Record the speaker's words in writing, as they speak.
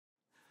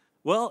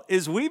Well,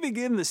 as we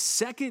begin the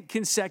second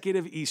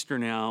consecutive Easter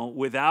now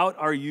without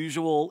our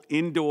usual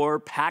indoor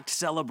packed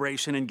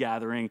celebration and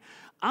gathering,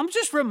 I'm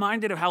just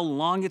reminded of how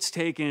long it's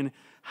taken,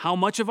 how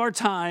much of our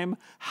time,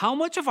 how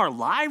much of our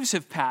lives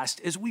have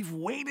passed as we've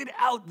waited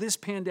out this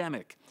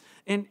pandemic.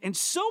 And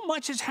so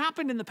much has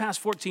happened in the past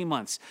 14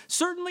 months.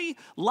 Certainly,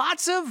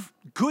 lots of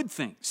good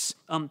things.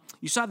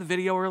 You saw the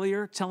video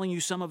earlier telling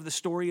you some of the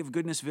story of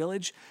Goodness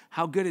Village.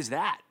 How good is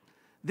that?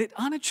 That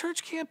on a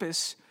church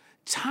campus,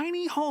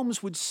 tiny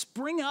homes would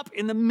spring up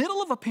in the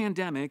middle of a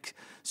pandemic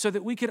so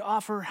that we could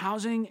offer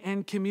housing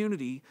and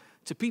community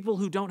to people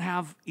who don't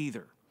have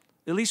either.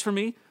 At least for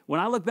me, when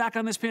I look back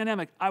on this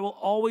pandemic, I will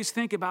always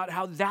think about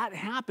how that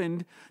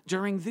happened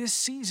during this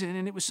season,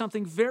 and it was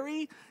something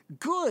very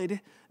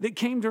good that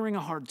came during a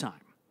hard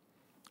time.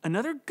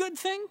 Another good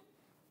thing,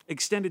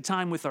 extended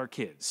time with our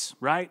kids,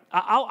 right?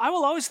 I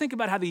will always think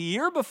about how the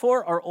year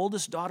before our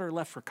oldest daughter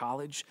left for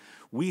college,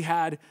 we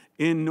had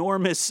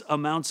enormous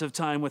amounts of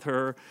time with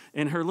her,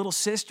 and her little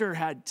sister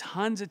had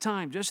tons of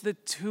time, just the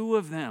two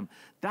of them.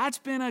 That's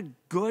been a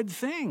good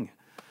thing.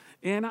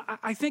 And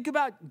I think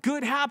about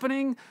good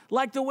happening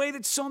like the way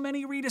that so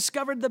many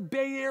rediscovered the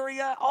Bay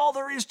Area, all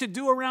there is to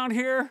do around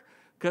here,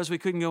 because we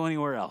couldn't go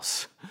anywhere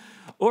else.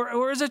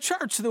 Or as a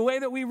church, the way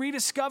that we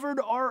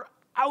rediscovered our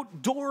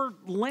outdoor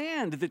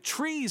land, the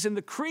trees and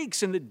the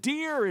creeks and the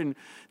deer and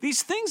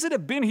these things that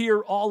have been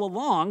here all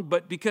along,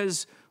 but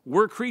because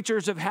we're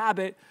creatures of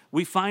habit,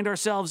 we find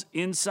ourselves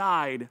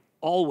inside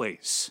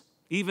always,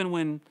 even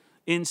when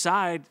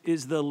inside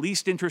is the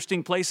least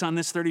interesting place on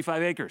this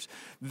 35 acres.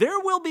 There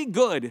will be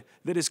good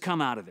that has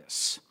come out of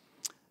this,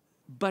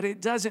 but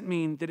it doesn't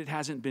mean that it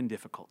hasn't been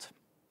difficult.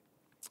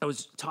 I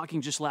was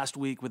talking just last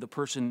week with a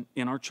person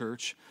in our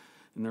church,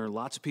 and there are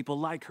lots of people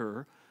like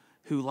her,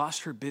 who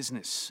lost her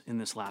business in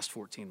this last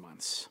 14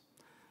 months.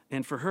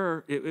 And for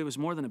her, it was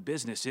more than a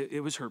business.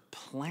 It was her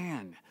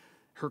plan,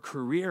 her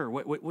career,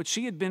 what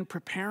she had been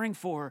preparing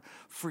for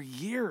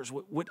years,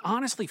 what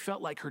honestly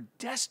felt like her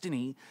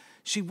destiny.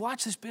 She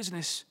watched this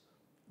business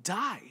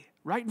die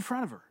right in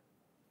front of her,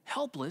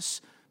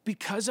 helpless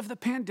because of the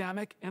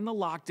pandemic and the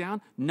lockdown,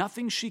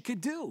 nothing she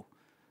could do.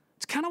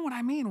 It's kind of what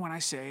I mean when I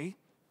say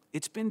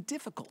it's been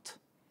difficult.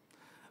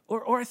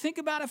 Or I think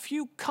about a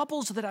few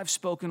couples that I've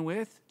spoken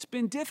with. It's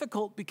been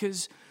difficult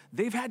because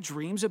they've had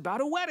dreams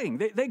about a wedding.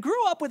 They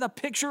grew up with a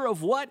picture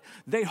of what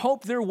they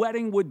hoped their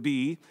wedding would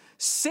be,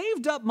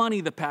 saved up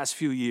money the past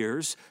few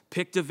years,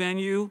 picked a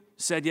venue,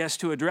 said yes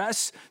to a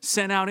dress,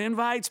 sent out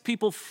invites,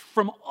 people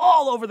from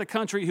all over the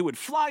country who would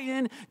fly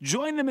in,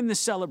 join them in the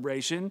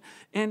celebration.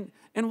 And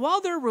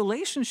while their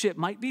relationship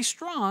might be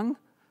strong,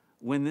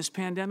 when this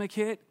pandemic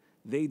hit,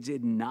 they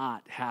did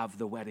not have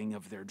the wedding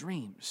of their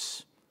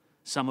dreams.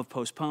 Some have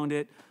postponed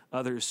it,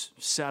 others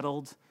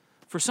settled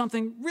for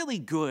something really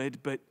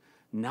good, but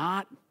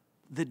not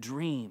the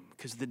dream,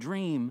 because the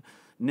dream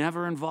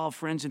never involved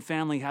friends and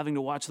family having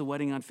to watch the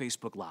wedding on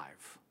Facebook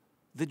Live.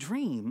 The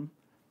dream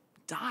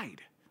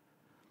died.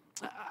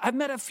 I've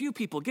met a few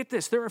people, get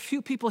this, there are a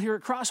few people here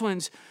at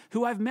Crosswinds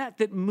who I've met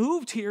that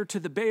moved here to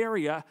the Bay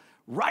Area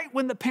right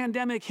when the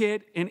pandemic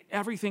hit and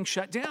everything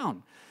shut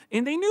down.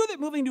 And they knew that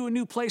moving to a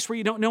new place where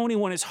you don't know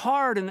anyone is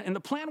hard, and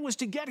the plan was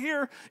to get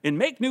here and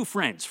make new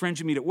friends. Friends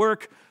you meet at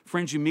work,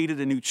 friends you meet at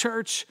a new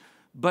church.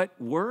 But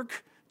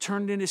work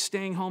turned into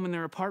staying home in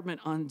their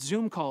apartment on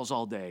Zoom calls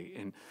all day,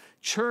 and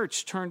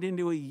church turned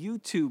into a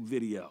YouTube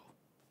video.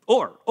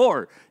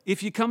 Or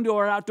if you come to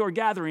our outdoor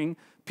gathering,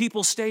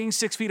 people staying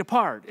 6 feet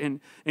apart,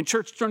 and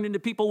church turned into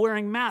people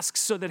wearing masks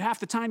so that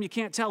half the time you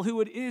can't tell who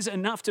it is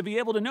enough to be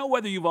able to know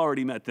whether you've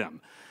already met them.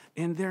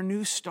 And their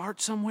new start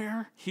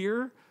somewhere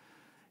here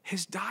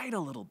has died a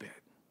little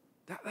bit.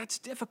 That's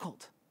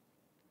difficult.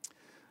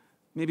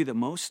 Maybe the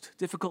most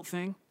difficult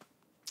thing,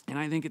 and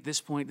I think at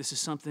this point this is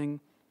something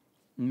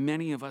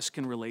many of us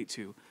can relate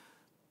to.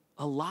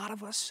 A lot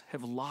of us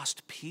have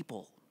lost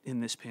people in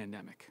this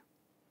pandemic.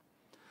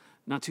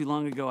 Not too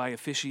long ago, I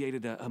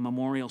officiated a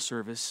memorial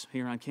service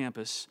here on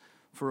campus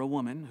for a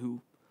woman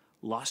who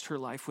lost her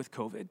life with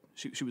COVID.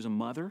 She was a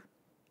mother,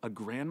 a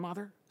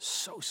grandmother,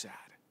 so sad.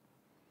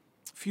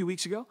 A few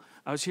weeks ago,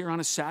 I was here on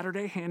a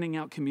Saturday handing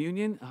out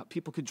communion.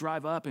 People could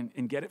drive up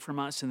and get it from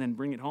us and then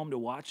bring it home to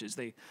watch as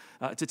they,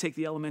 to take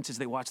the elements as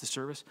they watch the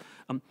service.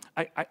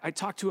 I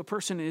talked to a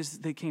person as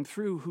they came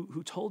through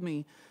who told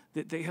me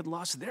that they had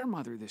lost their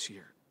mother this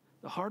year.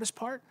 The hardest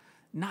part,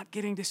 not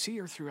getting to see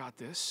her throughout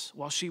this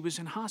while she was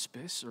in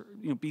hospice or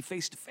be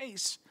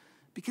face-to-face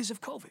because of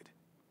COVID.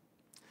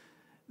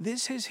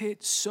 This has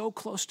hit so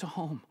close to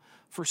home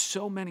for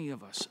so many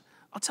of us.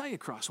 I'll tell you,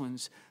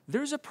 Crosswinds,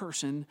 there's a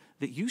person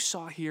that you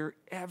saw here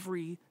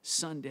every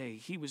Sunday.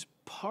 He was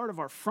part of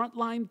our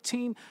Frontline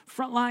team.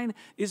 Frontline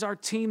is our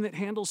team that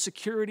handles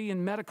security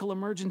and medical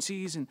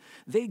emergencies, and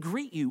they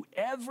greet you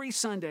every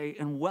Sunday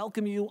and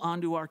welcome you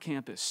onto our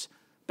campus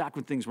back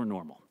when things were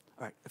normal.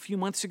 All right, a few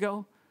months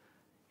ago,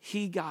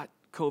 he got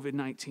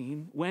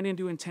COVID-19, went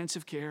into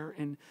intensive care,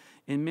 and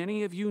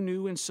many of you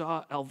knew and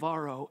saw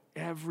Alvaro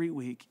every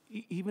week.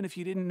 Even if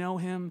you didn't know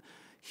him,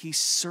 he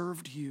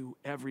served you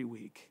every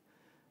week.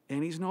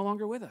 and he's no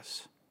longer with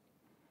us.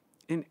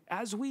 And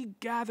as we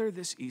gather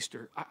this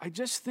Easter, I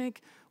just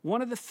think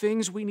one of the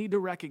things we need to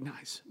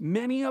recognize,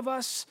 many of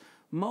us,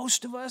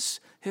 most of us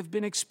have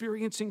been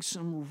experiencing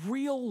some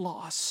real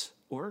loss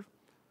or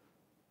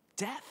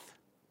death.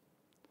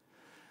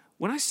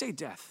 When I say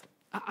death,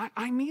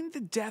 I mean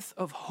the death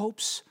of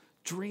hopes,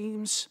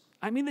 dreams.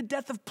 I mean the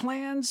death of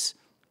plans,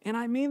 and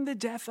I mean the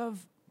death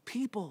of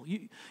people.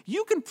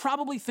 You can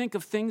probably think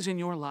of things in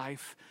your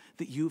life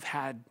that you've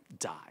had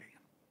die.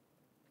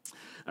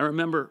 I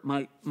remember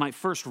my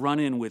first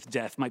run-in with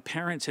death. My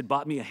parents had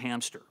bought me a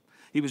hamster.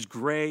 He was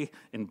gray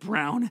and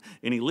brown,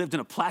 and he lived in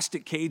a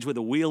plastic cage with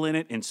a wheel in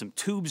it and some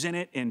tubes in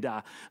it, and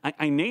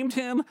I named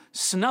him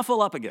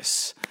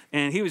Snuffleupagus,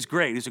 and he was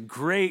great. He was a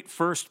great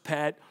first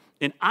pet,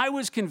 and I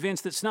was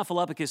convinced that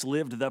Snuffleupagus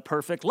lived the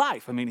perfect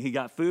life. I mean, he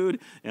got food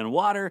and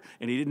water,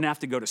 and he didn't have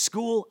to go to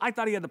school. I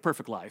thought he had the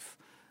perfect life,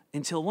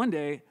 until one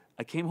day,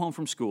 I came home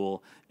from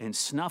school, and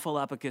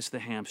Snuffleupagus the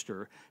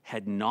hamster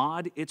had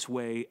gnawed its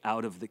way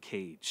out of the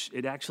cage.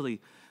 It actually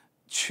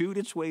chewed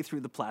its way through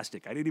the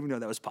plastic. I didn't even know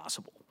that was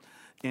possible.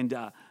 And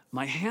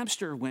my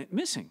hamster went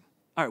missing.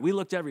 All right, we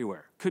looked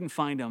everywhere, couldn't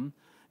find him,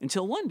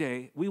 until one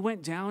day we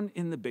went down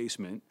in the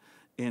basement,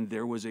 and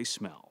there was a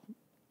smell.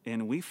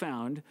 And we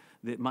found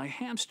that my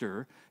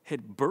hamster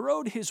had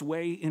burrowed his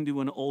way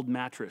into an old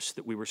mattress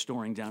that we were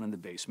storing down in the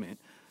basement.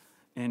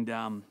 And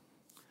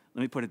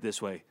let me put it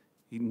this way.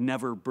 He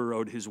never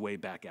burrowed his way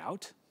back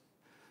out.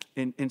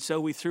 And so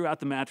we threw out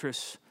the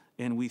mattress,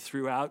 and we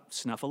threw out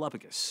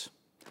Snuffleupagus.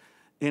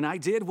 And I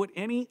did what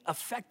any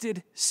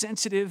affected,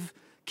 sensitive,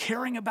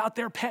 caring about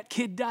their pet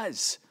kid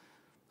does.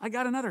 I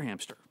got another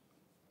hamster.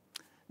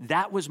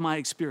 That was my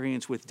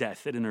experience with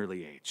death at an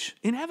early age.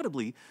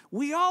 Inevitably,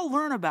 we all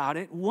learn about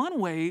it one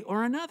way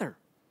or another.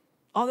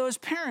 Although as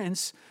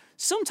parents,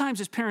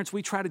 sometimes as parents,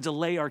 we try to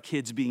delay our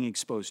kids being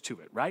exposed to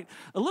it, right?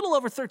 A little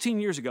over 13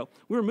 years ago,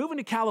 we were moving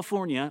to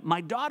California.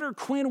 My daughter,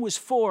 Quinn, was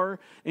 4,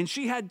 and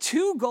she had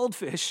 2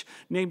 goldfish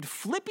named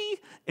Flippy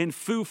and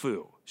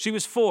Foo-Foo. She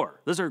was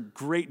 4. Those are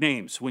great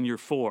names when you're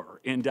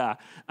 4. And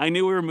I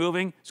knew we were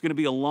moving. It's going to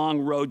be a long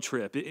road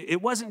trip. It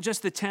wasn't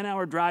just the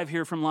 10-hour drive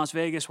here from Las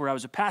Vegas where I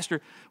was a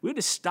pastor. We had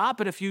to stop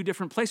at a few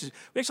different places.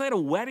 We actually had a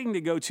wedding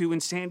to go to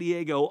in San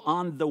Diego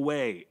on the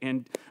way.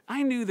 And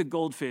I knew the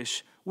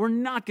goldfish were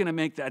not going to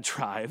make that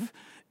drive.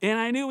 And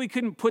I knew we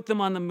couldn't put them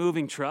on the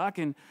moving truck.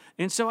 And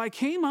so I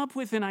came up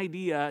with an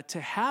idea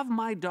to have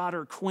my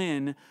daughter,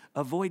 Quinn,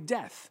 avoid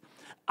death.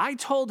 I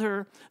told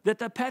her that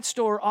the pet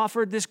store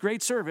offered this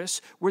great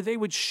service where they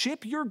would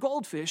ship your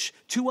goldfish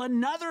to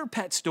another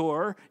pet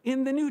store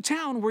in the new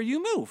town where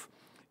you move.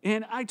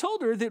 And I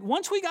told her that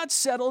once we got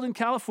settled in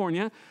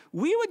California,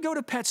 we would go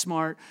to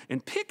PetSmart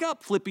and pick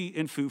up Flippy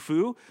and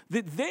Foo-Foo,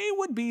 that they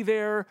would be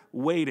there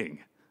waiting.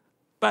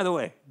 By the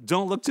way,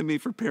 don't look to me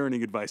for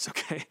parenting advice,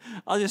 okay?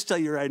 I'll just tell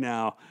you right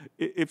now,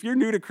 if you're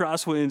new to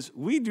Crosswinds,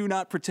 we do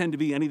not pretend to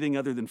be anything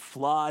other than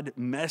flawed,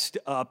 messed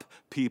up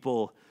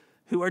people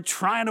who are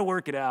trying to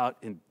work it out,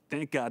 and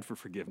thank God for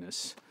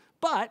forgiveness.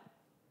 But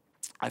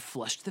I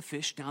flushed the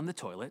fish down the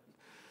toilet,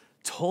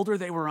 told her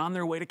they were on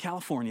their way to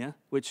California,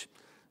 which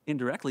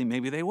indirectly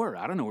maybe they were.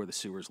 I don't know where the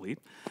sewers lead.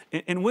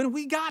 And when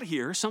we got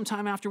here,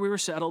 sometime after we were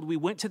settled, we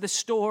went to the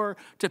store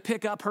to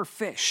pick up her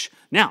fish.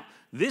 Now,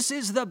 this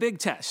is the big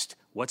test.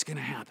 What's going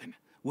to happen?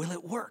 Will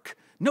it work?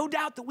 No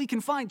doubt that we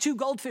can find 2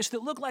 goldfish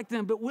that look like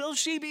them, but will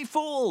she be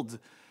fooled?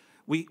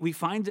 We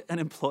find an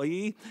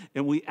employee,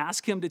 and we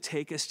ask him to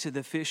take us to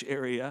the fish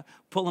area,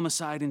 pull him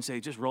aside and say,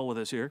 just roll with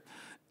us here.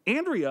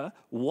 Andrea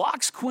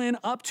walks Quinn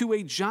up to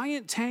a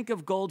giant tank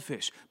of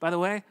goldfish. By the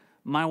way,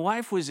 my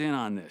wife was in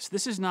on this.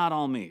 This is not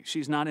all me.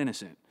 She's not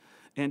innocent.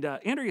 And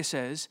Andrea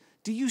says,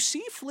 do you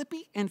see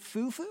Flippy and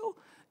Foo-Foo?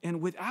 And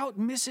without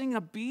missing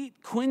a beat,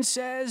 Quinn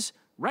says,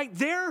 right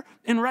there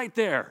and right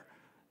there.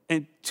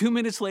 And 2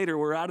 minutes later,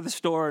 we're out of the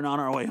store and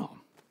on our way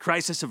home.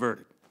 Crisis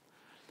averted.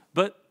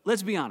 But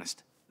let's be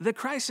honest. The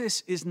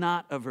crisis is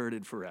not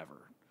averted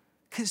forever,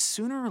 because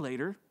sooner or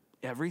later,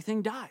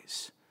 everything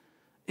dies.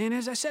 And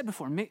as I said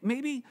before,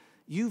 maybe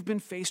you've been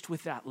faced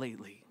with that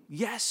lately.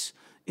 Yes,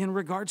 in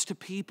regards to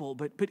people,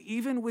 but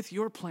even with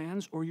your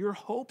plans or your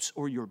hopes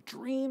or your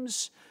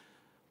dreams,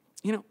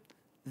 you know,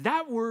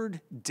 that word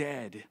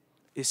dead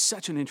is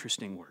such an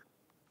interesting word.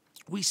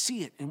 We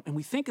see it and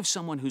we think of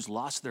someone who's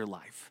lost their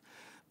life.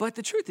 But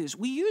the truth is,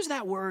 we use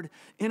that word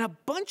in a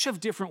bunch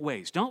of different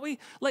ways, don't we?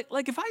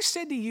 Like if I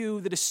said to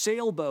you that a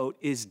sailboat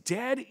is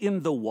dead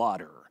in the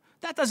water,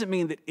 that doesn't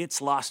mean that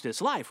it's lost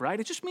its life, right?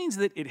 It just means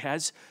that it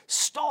has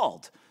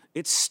stalled.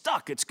 It's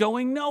stuck. It's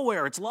going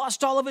nowhere. It's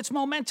lost all of its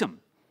momentum.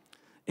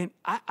 And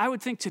I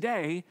would think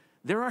today,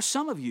 there are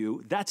some of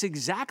you, that's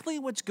exactly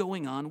what's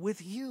going on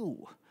with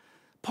you.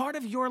 Part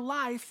of your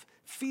life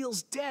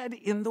feels dead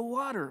in the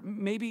water.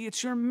 Maybe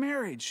it's your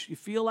marriage. You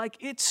feel like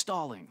it's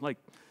stalling, like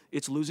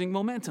it's losing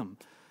momentum.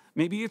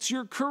 Maybe it's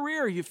your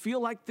career. You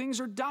feel like things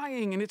are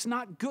dying and it's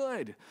not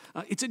good.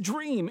 It's a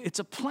dream. It's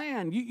a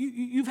plan.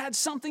 You've had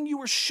something you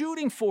were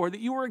shooting for that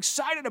you were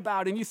excited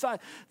about, and you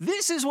thought,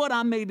 this is what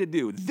I'm made to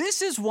do.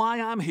 This is why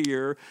I'm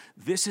here.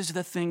 This is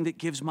the thing that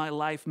gives my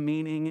life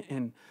meaning,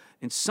 and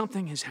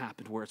something has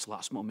happened where it's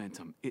lost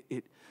momentum.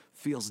 It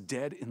feels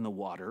dead in the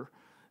water,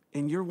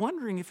 and you're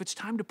wondering if it's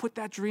time to put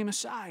that dream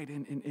aside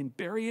and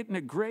bury it in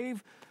a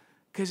grave,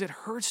 because it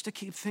hurts to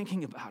keep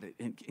thinking about it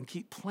and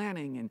keep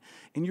planning,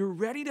 and you're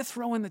ready to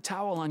throw in the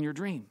towel on your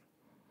dream.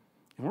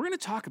 And we're going to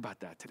talk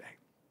about that today.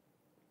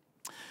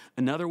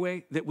 Another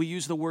way that we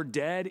use the word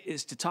dead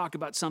is to talk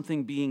about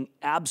something being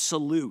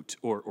absolute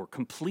or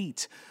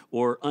complete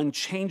or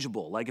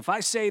unchangeable. Like if I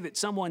say that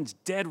someone's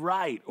dead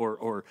right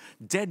or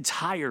dead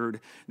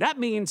tired, that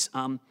means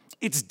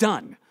it's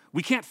done.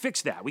 We can't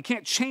fix that. We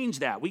can't change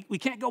that. We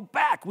can't go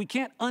back. We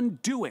can't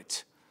undo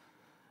it.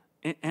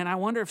 And I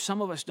wonder if some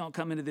of us don't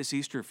come into this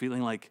Easter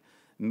feeling like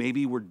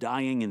maybe we're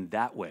dying in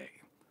that way.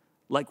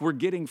 Like we're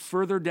getting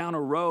further down a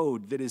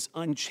road that is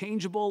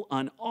unchangeable,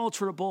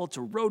 unalterable. It's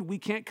a road we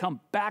can't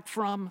come back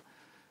from.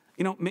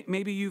 You know,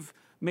 maybe you've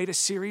made a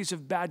series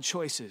of bad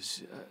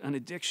choices, an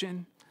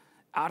addiction,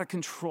 out of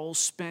control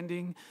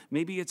spending.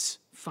 Maybe it's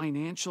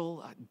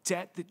financial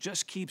debt that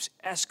just keeps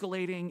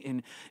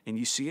escalating, and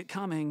you see it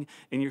coming,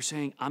 and you're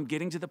saying, I'm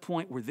getting to the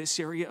point where this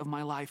area of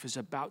my life is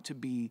about to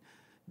be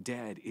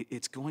dead.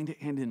 It's going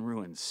to end in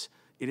ruins.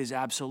 It is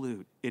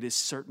absolute. It is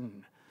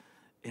certain.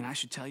 And I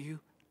should tell you,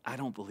 I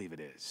don't believe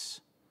it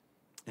is.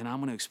 And I'm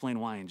going to explain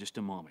why in just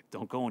a moment.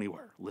 Don't go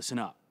anywhere. Listen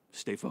up.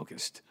 Stay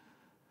focused.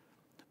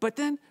 But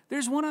then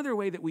there's one other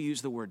way that we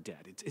use the word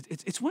dead.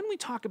 It's when we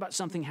talk about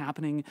something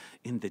happening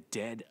in the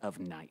dead of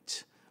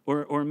night,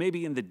 or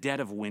maybe in the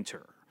dead of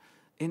winter.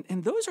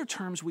 And those are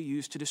terms we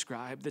use to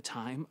describe the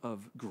time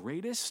of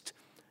greatest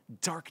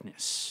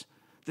darkness,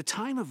 the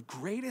time of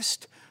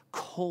greatest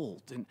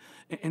cold.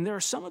 And there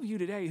are some of you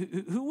today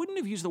who wouldn't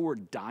have used the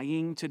word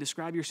dying to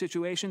describe your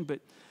situation,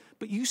 but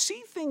you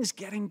see things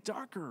getting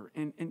darker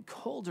and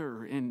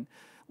colder. And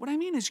what I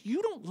mean is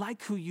you don't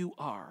like who you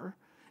are,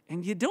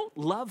 and you don't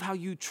love how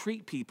you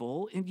treat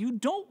people, and you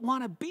don't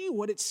want to be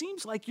what it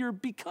seems like you're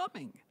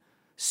becoming.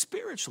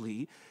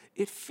 Spiritually,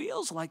 it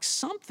feels like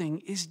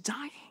something is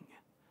dying.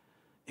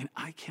 And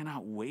I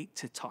cannot wait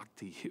to talk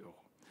to you,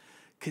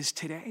 because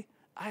today,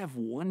 I have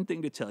one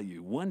thing to tell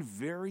you, one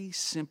very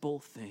simple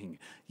thing.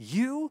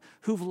 You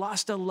who've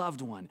lost a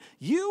loved one,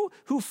 you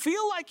who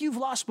feel like you've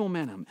lost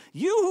momentum,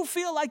 you who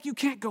feel like you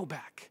can't go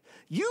back,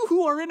 you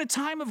who are in a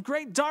time of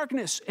great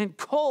darkness and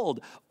cold,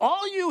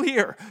 all you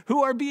here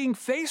who are being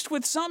faced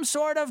with some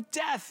sort of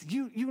death,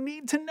 you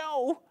need to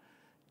know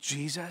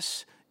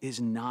Jesus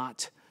is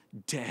not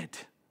dead.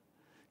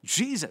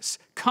 Jesus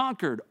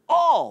conquered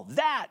all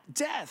that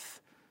death.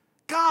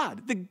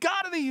 God, the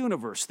God of the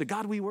universe, the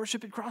God we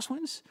worship at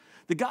Crosswinds,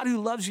 the God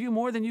who loves you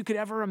more than you could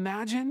ever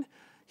imagine,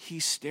 he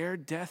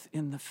stared death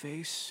in the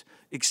face,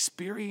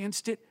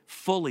 experienced it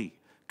fully,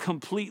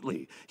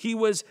 completely. He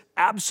was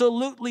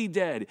absolutely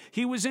dead.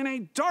 He was in a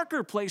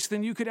darker place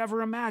than you could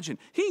ever imagine.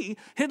 He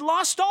had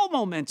lost all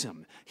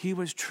momentum. He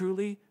was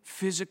truly,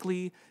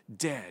 physically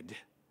dead,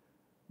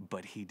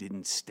 but he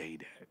didn't stay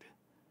dead.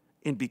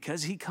 And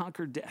because he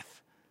conquered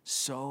death,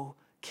 so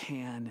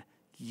can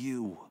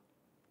you.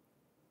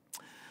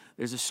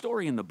 There's a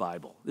story in the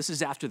Bible. This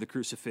is after the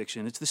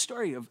crucifixion. It's the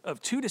story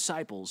of two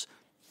disciples.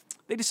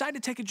 They decide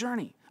to take a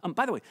journey.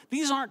 By the way,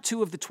 these aren't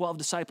two of the 12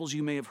 disciples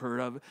you may have heard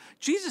of.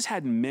 Jesus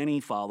had many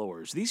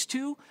followers. These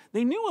two,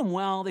 they knew him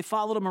well. They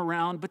followed him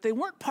around, but they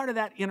weren't part of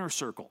that inner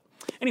circle.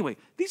 Anyway,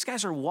 these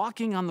guys are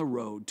walking on the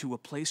road to a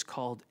place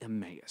called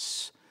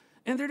Emmaus.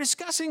 And they're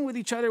discussing with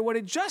each other what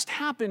had just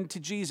happened to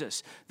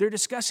Jesus. They're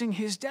discussing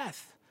his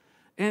death.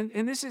 And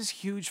this is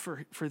huge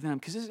for them,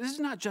 because this is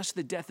not just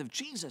the death of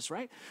Jesus,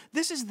 right?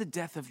 This is the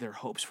death of their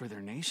hopes for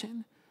their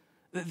nation,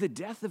 the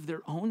death of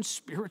their own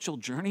spiritual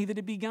journey that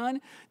had begun.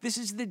 This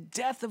is the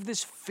death of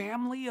this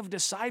family of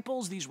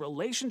disciples, these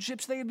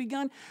relationships they had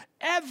begun.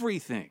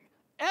 Everything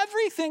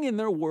in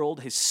their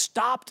world has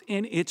stopped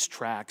in its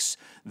tracks.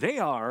 They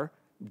are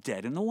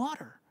dead in the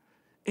water,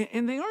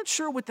 and they aren't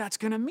sure what that's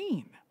going to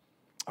mean.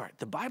 All right,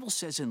 the Bible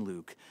says in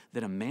Luke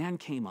that a man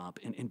came up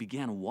and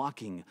began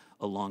walking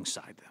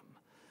alongside them.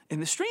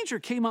 And the stranger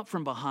came up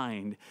from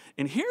behind,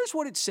 and here's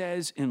what it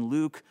says in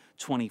Luke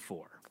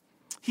 24.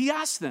 He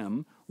asked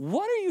them,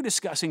 "What are you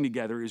discussing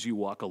together as you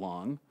walk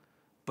along?"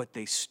 But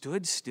they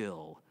stood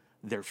still,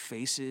 their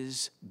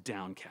faces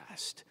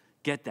downcast.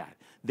 Get that?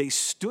 They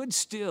stood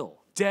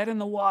still, dead in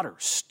the water,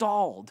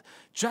 stalled,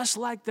 just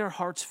like their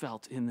hearts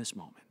felt in this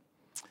moment.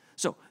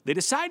 So they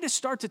decide to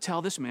start to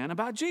tell this man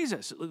about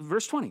Jesus.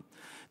 Verse 20.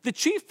 The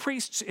chief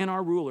priests and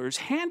our rulers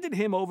handed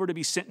him over to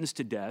be sentenced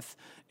to death,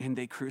 and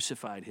they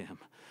crucified him.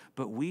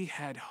 But we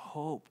had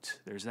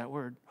hoped, there's that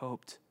word,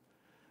 hoped.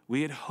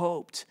 We had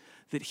hoped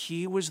that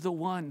he was the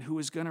one who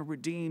was going to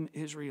redeem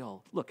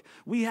Israel. Look,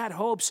 we had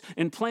hopes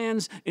and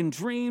plans and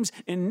dreams,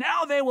 and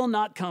now they will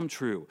not come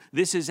true.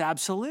 This is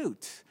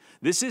absolute.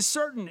 This is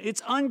certain.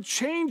 It's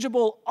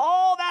unchangeable.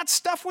 All that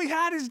stuff we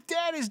had is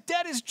dead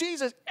as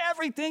Jesus.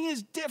 Everything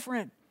is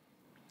different.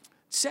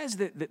 It says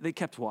that they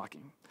kept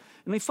walking.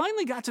 And they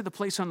finally got to the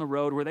place on the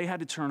road where they had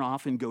to turn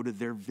off and go to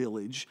their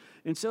village.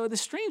 And so the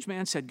strange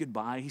man said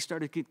goodbye. He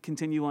started to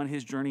continue on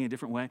his journey a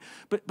different way.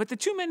 But the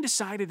two men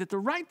decided that the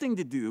right thing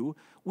to do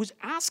was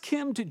ask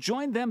him to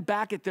join them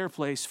back at their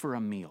place for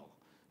a meal.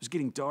 It was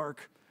getting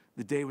dark.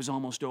 The day was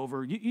almost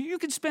over. You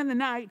could spend the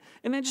night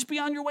and then just be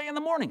on your way in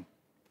the morning.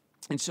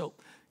 And so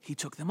he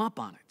took them up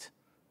on it.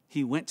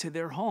 He went to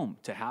their home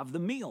to have the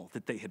meal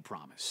that they had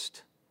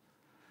promised.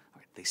 All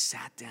right, they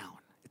sat down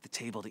at the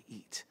table to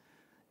eat.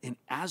 And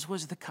as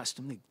was the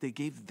custom, they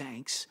gave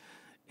thanks,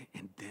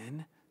 and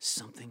then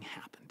something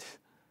happened.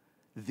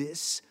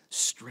 This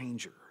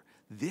stranger,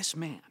 this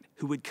man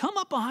who had come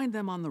up behind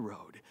them on the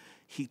road,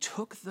 he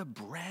took the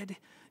bread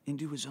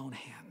into his own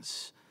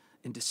hands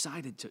and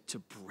decided to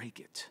break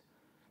it.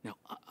 Now,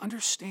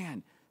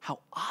 understand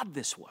how odd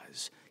this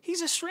was.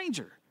 He's a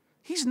stranger.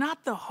 He's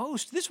not the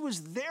host. This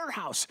was their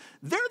house.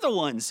 They're the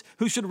ones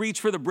who should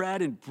reach for the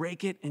bread and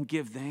break it and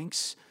give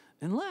thanks,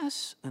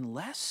 unless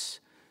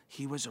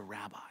he was a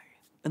rabbi,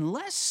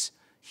 unless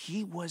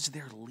he was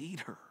their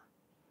leader.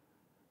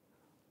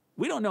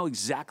 We don't know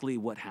exactly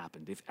what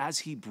happened. If as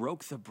he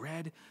broke the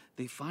bread,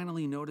 they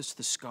finally noticed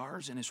the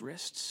scars in his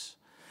wrists.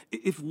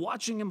 If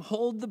watching him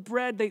hold the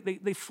bread,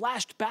 they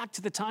flashed back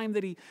to the time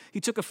that he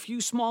took a few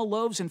small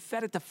loaves and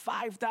fed it to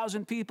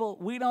 5,000 people.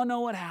 We don't know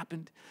what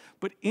happened.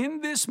 But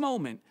in this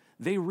moment,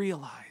 they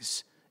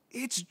realize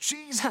it's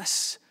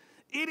Jesus.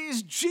 It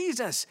is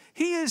Jesus.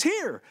 He is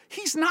here.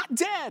 He's not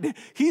dead.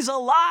 He's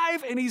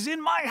alive, and he's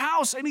in my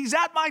house, and he's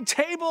at my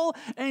table,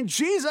 and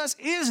Jesus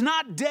is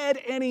not dead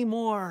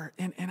anymore.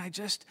 And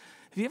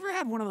have you ever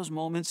had one of those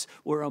moments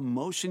where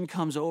emotion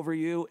comes over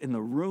you and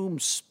the room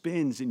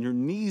spins and your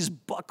knees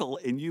buckle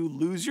and you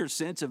lose your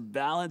sense of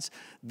balance?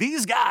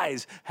 These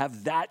guys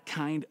have that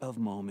kind of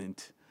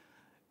moment.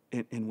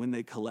 And when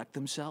they collect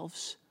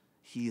themselves,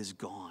 he is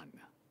gone.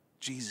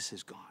 Jesus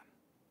is gone.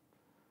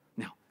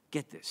 Now,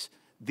 get this.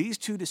 These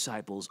two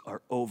disciples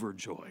are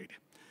overjoyed.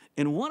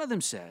 And one of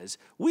them says,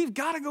 we've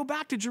got to go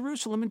back to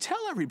Jerusalem and tell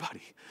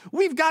everybody.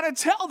 We've got to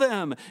tell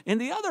them.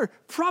 And the other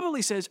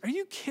probably says, are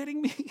you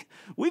kidding me?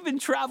 We've been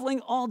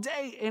traveling all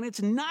day and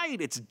it's night,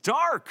 it's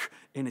dark,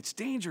 and it's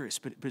dangerous.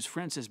 But his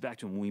friend says back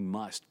to him, we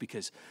must,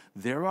 because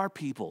there are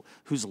people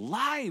whose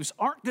lives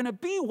aren't going to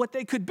be what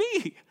they could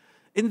be.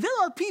 And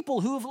there are people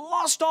who have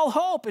lost all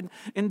hope.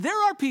 And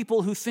there are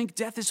people who think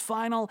death is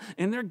final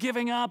and they're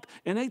giving up.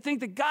 And they think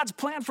that God's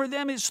plan for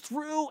them is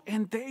through.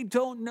 And they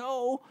don't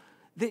know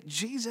that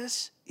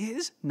Jesus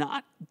is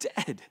not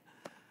dead.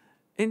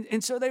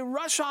 And so they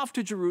rush off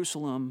to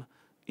Jerusalem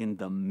in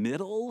the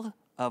middle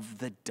of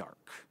the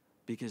dark.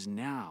 Because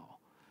now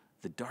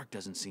the dark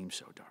doesn't seem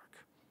so dark.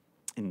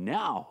 And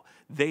now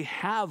they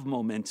have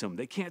momentum.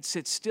 They can't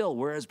sit still,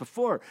 whereas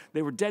before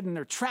they were dead in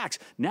their tracks.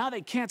 Now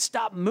they can't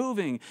stop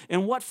moving.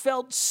 And what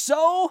felt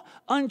so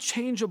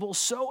unchangeable,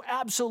 so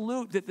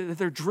absolute that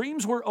their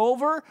dreams were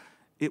over,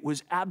 it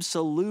was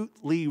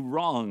absolutely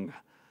wrong.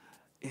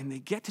 And they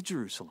get to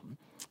Jerusalem,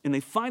 and they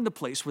find the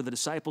place where the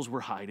disciples were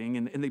hiding,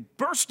 and they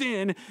burst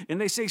in, and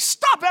they say,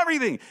 stop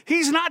everything.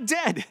 He's not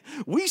dead.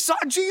 We saw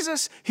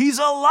Jesus. He's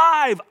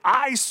alive.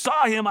 I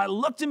saw him. I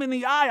looked him in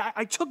the eye.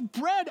 I took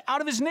bread out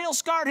of his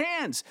nail-scarred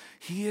hands.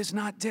 He is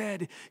not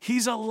dead.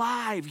 He's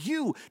alive.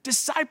 You,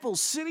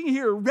 disciples, sitting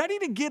here ready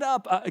to give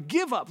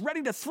up,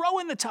 ready to throw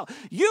in the towel.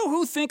 You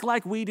who think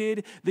like we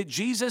did that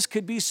Jesus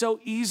could be so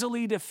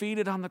easily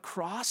defeated on the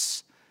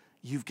cross,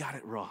 you've got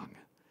it wrong.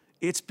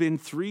 It's been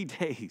 3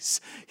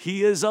 days.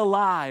 He is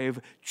alive.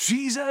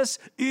 Jesus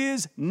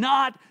is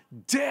not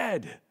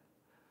dead.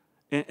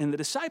 And the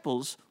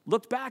disciples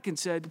looked back and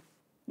said,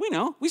 we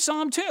know, we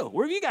saw him too.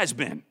 Where have you guys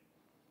been?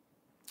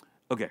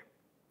 Okay,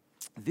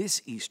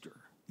 this Easter,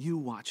 you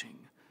watching,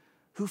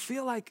 who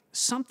feel like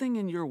something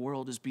in your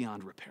world is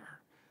beyond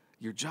repair.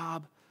 Your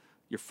job,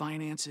 your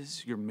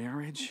finances, your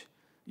marriage,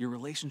 your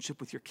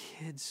relationship with your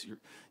kids,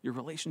 your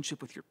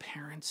relationship with your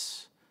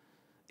parents.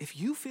 If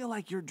you feel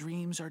like your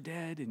dreams are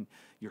dead and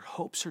your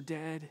hopes are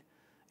dead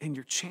and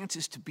your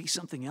chances to be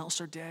something else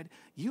are dead,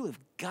 you have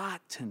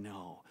got to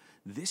know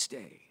this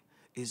day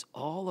is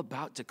all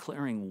about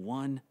declaring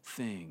one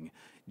thing: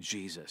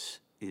 Jesus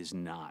is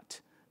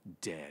not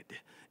dead.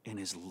 And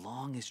as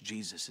long as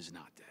Jesus is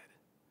not dead,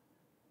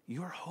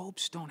 your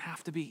hopes don't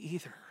have to be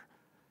either.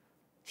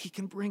 He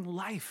can bring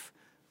life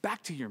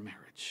back to your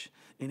marriage,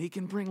 and he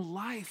can bring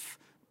life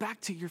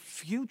back to your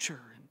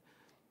future.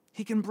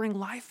 He can bring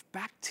life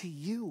back to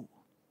you.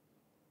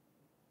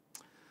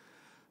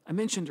 I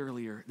mentioned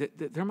earlier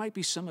that there might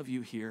be some of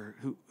you here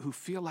who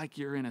feel like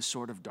you're in a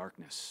sort of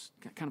darkness,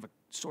 kind of a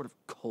sort of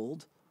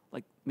cold,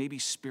 like maybe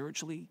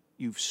spiritually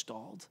you've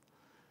stalled,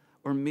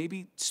 or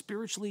maybe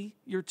spiritually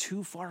you're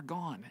too far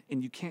gone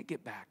and you can't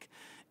get back.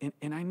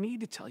 And I need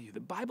to tell you, the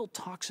Bible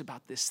talks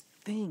about this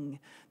thing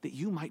that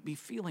you might be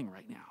feeling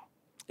right now.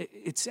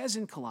 It says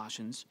in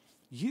Colossians,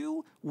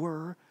 you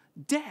were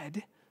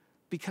dead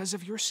because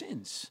of your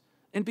sins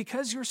And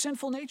because your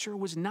sinful nature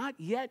was not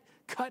yet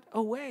cut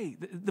away,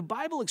 the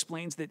Bible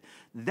explains that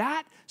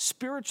that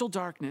spiritual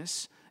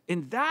darkness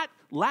and that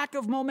lack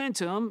of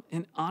momentum,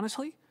 and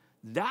honestly,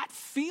 that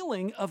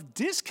feeling of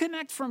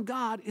disconnect from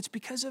God, it's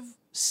because of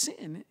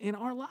sin in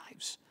our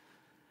lives.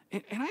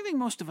 And I think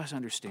most of us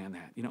understand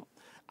that.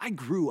 I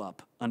grew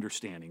up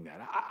understanding that.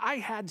 I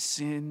had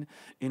sin,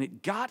 and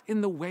it got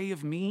in the way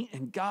of me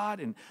and God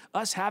and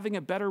us having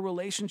a better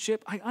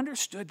relationship. I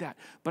understood that.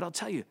 But I'll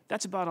tell you,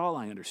 that's about all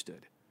I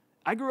understood.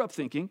 I grew up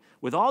thinking,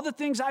 with all the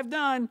things I've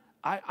done,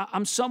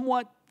 I'm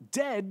somewhat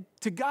dead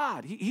to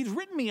God. He's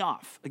written me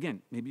off.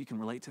 Again, maybe you can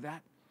relate to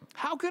that.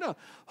 How could a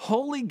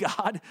holy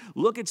God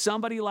look at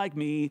somebody like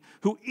me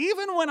who,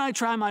 even when I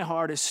try my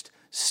hardest,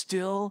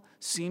 still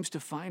seems to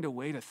find a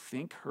way to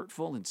think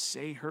hurtful and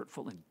say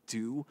hurtful and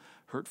do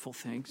hurtful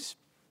things?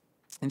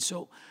 And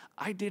so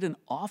I did an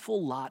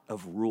awful lot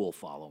of rule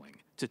following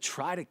to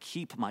try to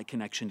keep my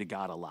connection to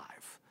God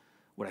alive.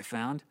 What I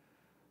found?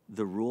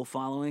 The rule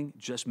following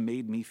just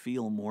made me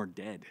feel more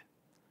dead.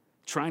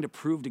 Trying to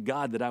prove to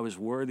God that I was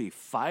worthy,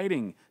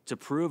 fighting to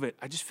prove it,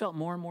 I just felt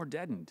more and more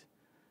deadened.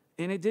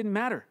 And it didn't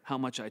matter how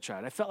much I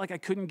tried. I felt like I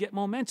couldn't get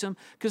momentum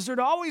because there'd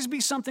always be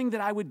something that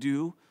I would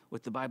do,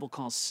 what the Bible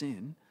calls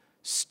sin,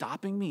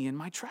 stopping me in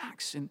my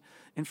tracks.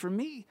 And for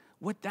me,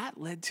 what that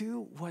led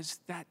to was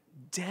that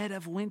dead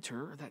of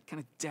winter, that kind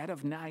of dead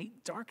of night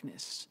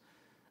darkness.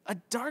 A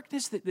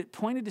darkness that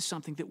pointed to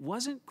something that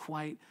wasn't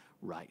quite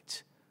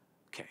right.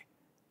 Okay,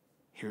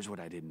 here's what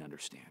I didn't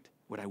understand,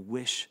 what I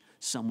wish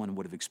someone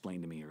would have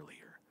explained to me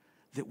earlier.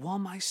 That while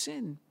my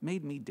sin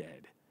made me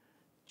dead,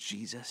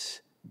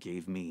 Jesus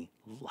gave me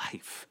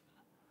life.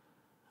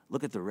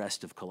 Look at the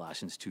rest of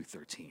Colossians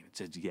 2:13. It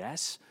says,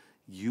 yes,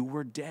 you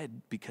were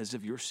dead because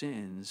of your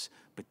sins,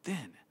 but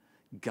then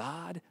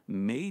God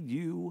made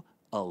you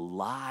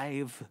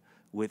alive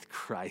with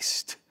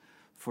Christ,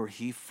 for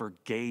he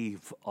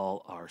forgave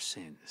all our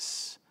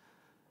sins.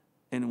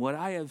 And what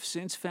I have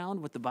since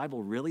found, what the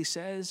Bible really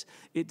says,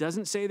 it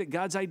doesn't say that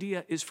God's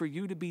idea is for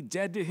you to be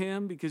dead to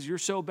him because you're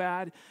so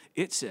bad.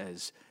 It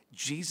says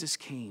Jesus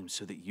came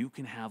so that you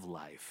can have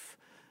life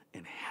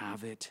and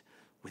have it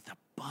with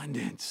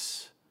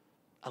abundance.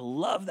 I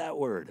love that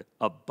word,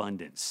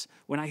 abundance.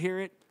 When I hear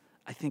it,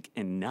 I think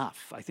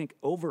enough. I think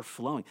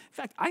overflowing. In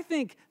fact, I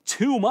think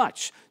too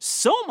much,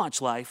 so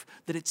much life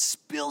that it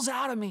spills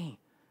out of me.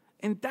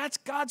 And that's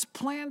God's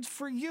plan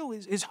for you,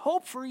 his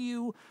hope for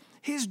you,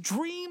 his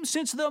dream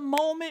since the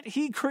moment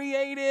he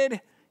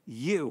created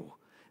you,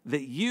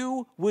 that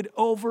you would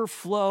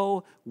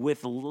overflow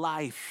with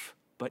life.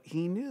 But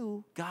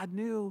God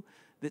knew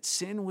that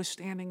sin was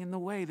standing in the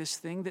way, this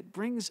thing that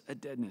brings a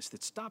deadness,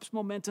 that stops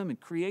momentum and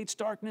creates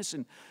darkness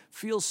and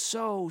feels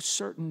so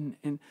certain.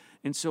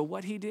 And so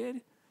what he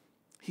did,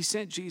 he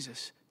sent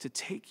Jesus to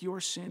take your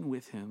sin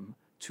with him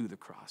to the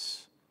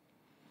cross.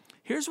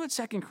 Here's what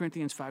 2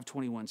 Corinthians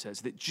 5:21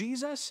 says, that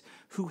Jesus,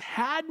 who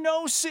had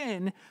no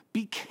sin,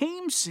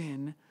 became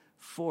sin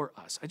for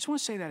us. I just want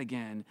to say that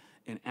again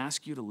and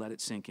ask you to let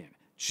it sink in.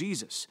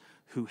 Jesus,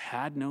 who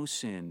had no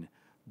sin,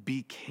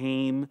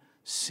 became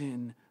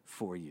sin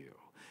for you.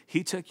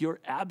 He took your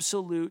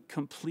absolute,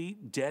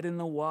 complete,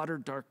 dead-in-the-water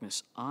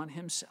darkness on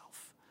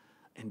himself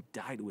and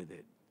died with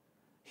it.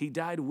 He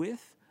died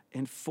with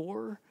and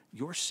for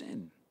your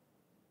sin.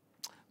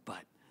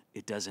 But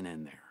it doesn't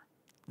end there.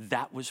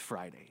 That was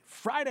Friday.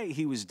 Friday,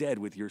 he was dead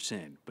with your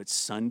sin. But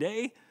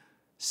Sunday,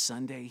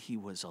 he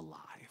was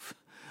alive.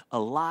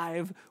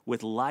 Alive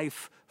with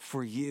life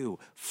for you.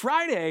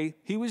 Friday,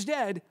 he was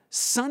dead.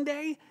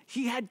 Sunday,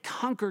 he had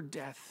conquered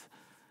death.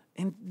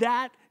 And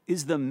that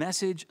is the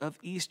message of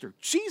Easter.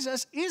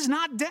 Jesus is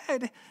not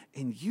dead,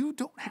 and you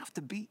don't have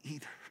to be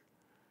either.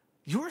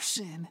 Your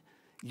sin,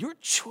 your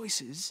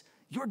choices,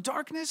 your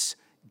darkness,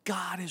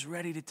 God is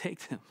ready to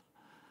take them.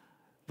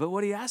 But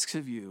what he asks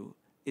of you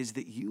is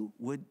that you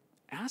would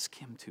ask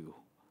him to.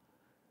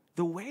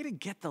 The way to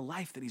get the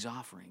life that he's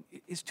offering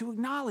is to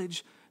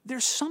acknowledge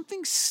there's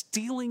something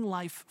stealing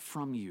life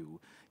from you,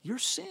 your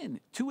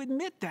sin, to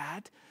admit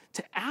that,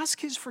 to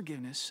ask his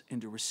forgiveness,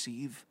 and to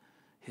receive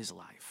his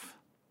life.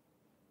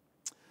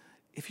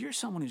 If you're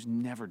someone who's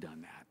never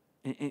done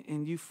that,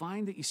 and you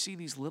find that you see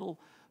these little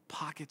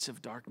pockets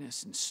of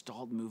darkness and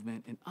stalled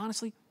movement, and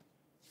honestly,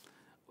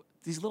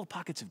 these little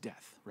pockets of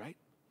death, right?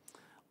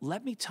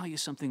 Let me tell you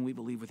something we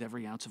believe with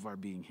every ounce of our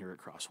being here at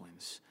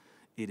Crosswinds.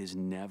 It is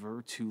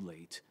never too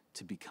late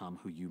to become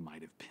who you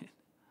might have been.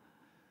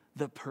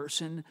 The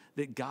person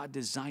that God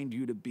designed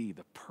you to be,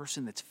 the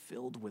person that's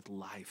filled with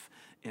life.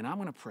 And I'm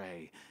going to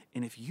pray,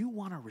 and if you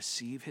want to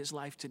receive his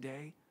life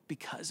today,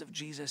 because of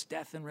Jesus'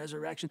 death and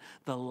resurrection,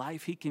 the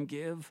life he can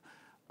give,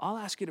 I'll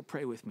ask you to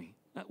pray with me.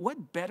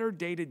 What better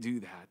day to do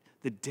that?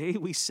 The day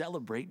we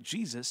celebrate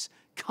Jesus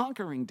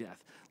conquering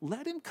death.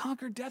 Let him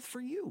conquer death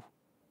for you.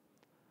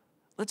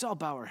 Let's all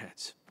bow our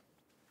heads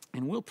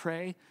and we'll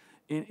pray.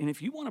 And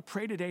if you want to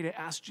pray today to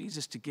ask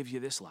Jesus to give you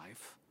this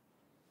life,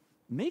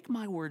 make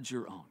my words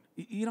your own.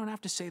 You don't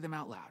have to say them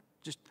out loud.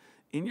 Just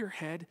in your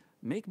head,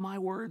 make my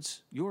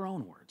words your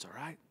own words, all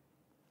right?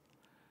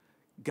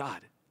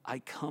 God, I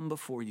come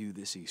before you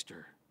this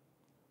Easter,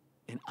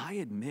 and I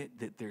admit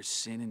that there's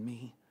sin in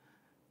me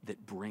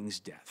that brings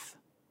death.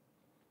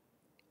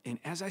 And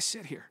as I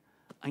sit here,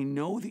 I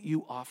know that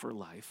you offer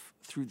life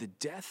through the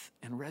death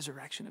and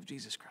resurrection of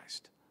Jesus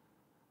Christ.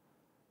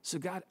 So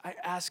God, I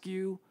ask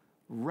you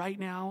right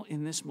now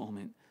in this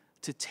moment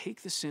to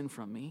take the sin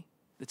from me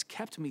that's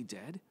kept me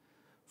dead,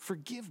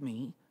 forgive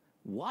me,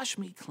 wash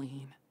me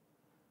clean,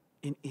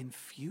 and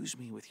infuse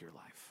me with your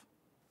life.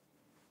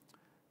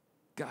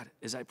 God,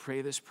 as I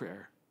pray this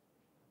prayer,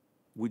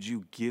 would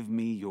you give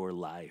me your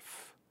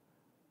life?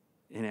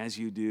 And as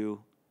you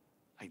do,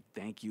 I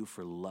thank you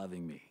for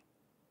loving me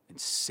and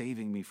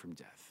saving me from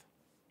death.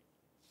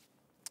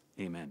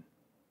 Amen.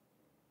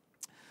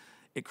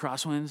 At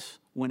Crosswinds,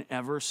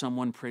 whenever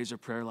someone prays a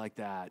prayer like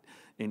that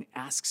and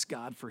asks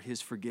God for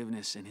his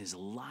forgiveness and his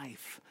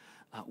life,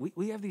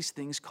 we have these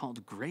things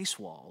called grace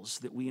walls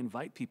that we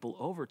invite people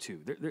over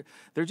to.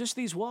 They're just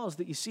these walls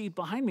that you see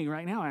behind me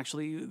right now,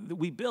 actually, that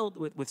we built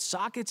with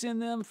sockets in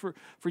them for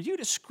you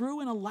to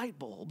screw in a light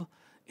bulb,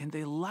 and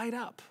they light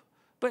up.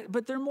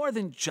 But they're more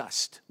than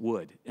just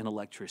wood and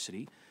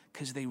electricity,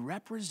 because they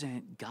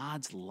represent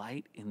God's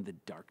light in the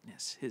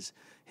darkness,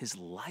 his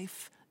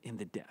life in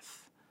the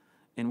death.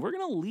 And we're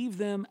going to leave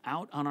them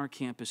out on our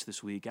campus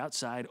this week,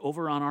 outside,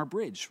 over on our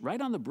bridge, right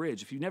on the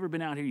bridge. If you've never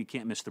been out here, you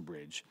can't miss the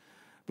bridge.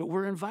 But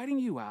we're inviting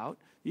you out.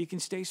 You can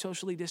stay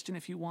socially distant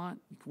if you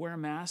want. You can wear a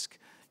mask.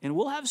 And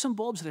we'll have some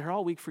bulbs there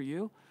all week for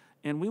you.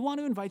 And we want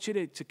to invite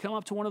you to come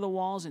up to one of the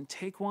walls and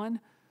take one,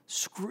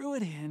 screw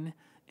it in,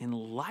 and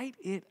light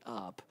it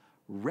up,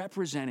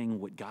 representing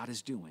what God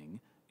is doing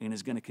and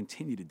is going to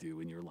continue to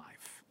do in your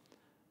life.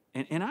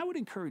 And I would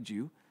encourage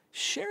you,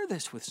 share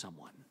this with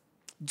someone.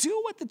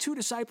 Do what the two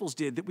disciples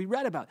did that we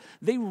read about.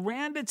 They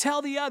ran to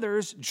tell the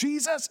others,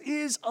 Jesus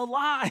is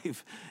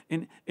alive.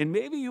 And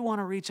maybe you want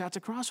to reach out to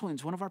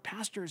Crosswinds, one of our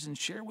pastors, and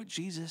share what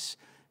Jesus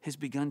has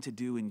begun to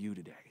do in you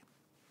today.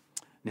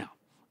 Now,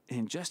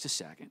 in just a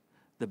second,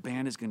 the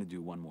band is going to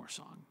do one more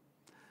song.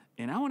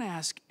 And I want to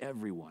ask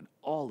everyone,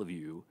 all of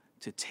you,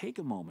 to take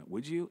a moment,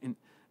 would you, and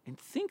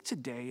think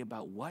today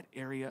about what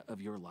area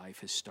of your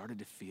life has started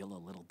to feel a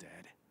little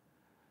dead.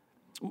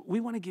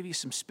 We want to give you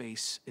some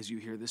space as you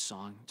hear this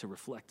song to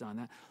reflect on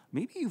that.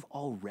 Maybe you've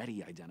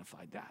already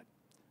identified that.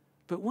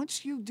 But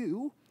once you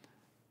do,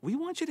 we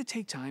want you to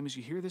take time as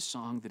you hear this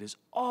song that is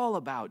all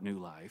about new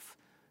life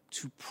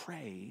to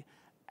pray,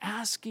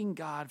 asking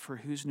God for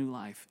whose new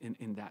life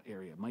in that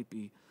area. It might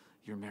be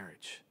your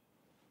marriage,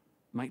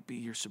 might be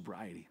your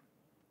sobriety,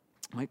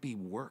 might be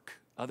work,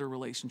 other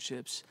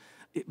relationships.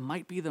 It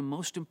might be the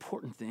most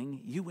important thing,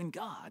 you and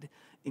God,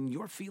 and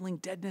you're feeling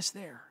deadness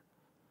there.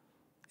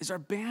 As our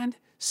band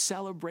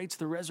celebrates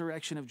the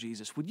resurrection of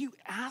Jesus, would you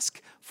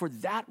ask for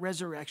that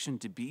resurrection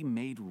to be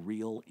made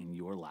real in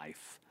your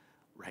life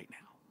right now?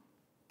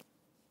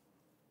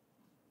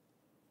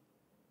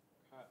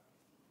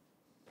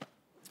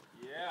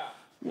 Yeah.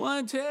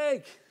 One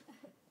take.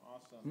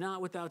 Awesome.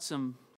 Not without some